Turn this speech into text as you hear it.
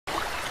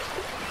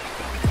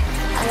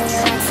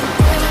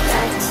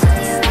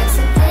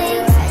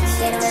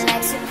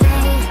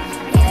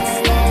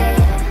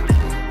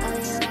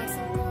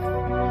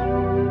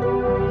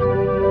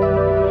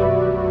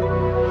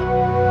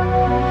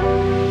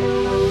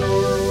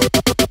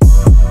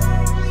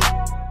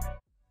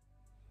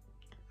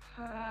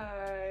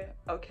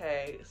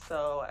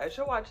So as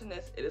you're watching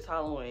this, it is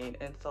Halloween,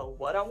 and so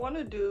what I want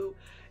to do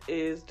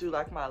is do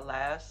like my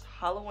last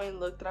Halloween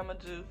look that I'm gonna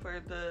do for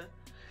the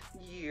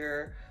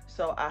year.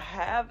 So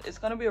it's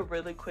gonna be a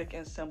really quick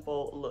and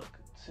simple look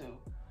too.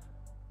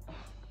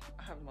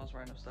 I have the most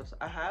random stuff. So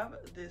I have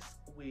this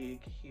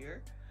wig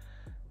here.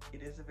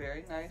 It is a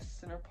very nice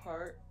center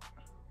part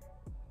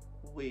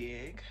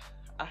wig.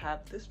 I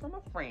have this from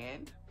a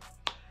friend,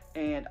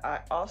 and I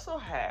also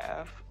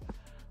have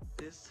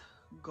this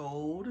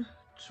gold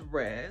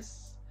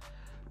dress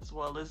as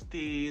well as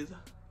these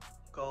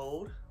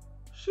gold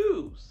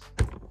shoes.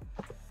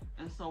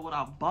 And so what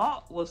I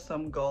bought was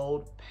some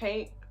gold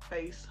paint,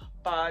 face,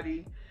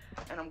 body,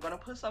 and I'm gonna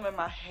put some in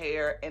my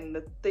hair. And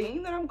the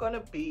thing that I'm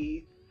gonna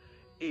be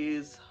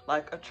is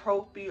like a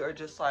trophy or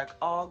just like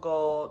all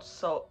gold.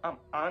 So I'm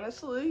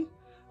honestly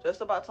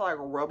just about to like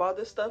rub all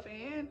this stuff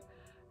in,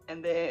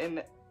 and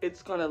then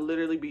it's gonna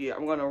literally be,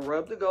 I'm gonna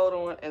rub the gold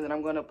on, and then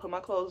I'm gonna put my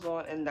clothes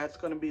on, and that's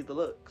gonna be the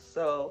look.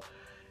 So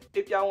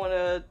if y'all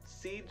wanna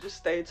see, just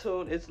stay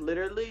tuned. It's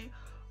literally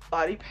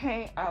body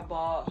paint. I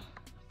bought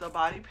the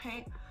body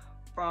paint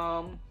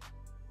from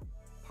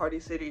Party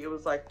City. It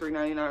was like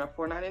 $3.99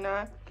 or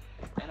 $4.99.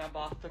 And I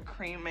bought the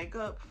cream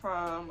makeup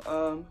from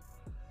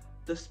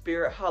the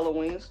Spirit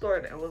Halloween store.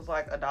 It was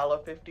like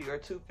 $1.50 or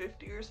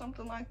 $2.50 or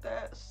something like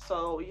that.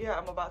 So yeah,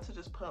 I'm about to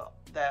just put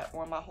that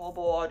on my whole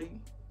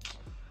body,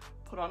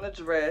 put on the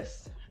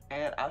dress,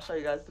 and I'll show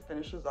you guys the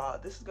finished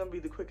result. This is gonna be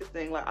the quickest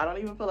thing. Like, I don't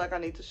even feel like I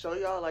need to show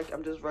y'all. Like,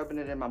 I'm just rubbing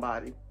it in my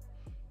body.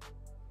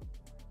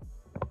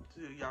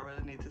 Do y'all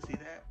really need to see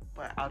that?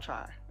 But I'll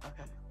try.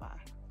 Okay, bye.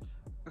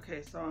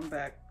 Okay, so I'm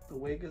back. The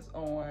wig is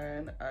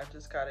on. I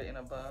just got it in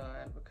a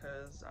bun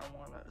because I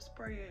want to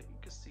spray it. You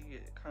can see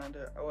it kind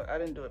of. Oh, I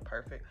didn't do it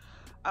perfect.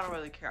 I don't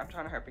really care. I'm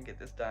trying to hurry and get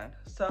this done.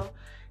 So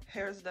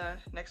hair's done.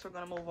 Next, we're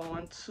going to move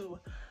on to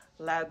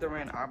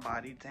lathering our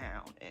body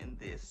down in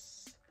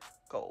this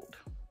gold.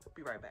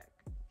 Be right back.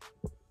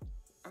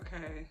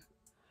 Okay,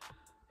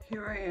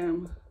 here I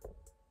am,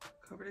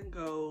 covered in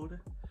gold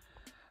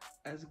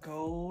as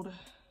gold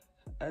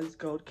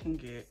can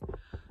get.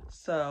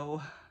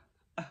 So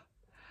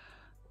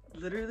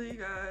literally,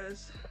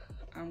 guys,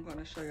 I'm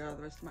gonna show y'all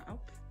the rest of my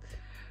outfit,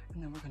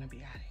 and then we're gonna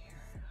be out of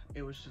here.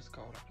 It was just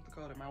gold. I put the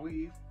gold in my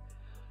weave,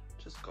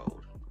 just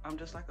gold. I'm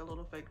just like a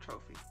little fake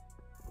trophy,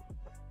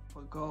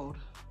 but gold.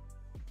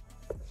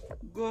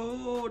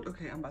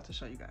 Okay, I'm about to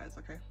show you guys.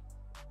 Okay,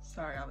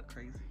 sorry I look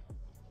crazy.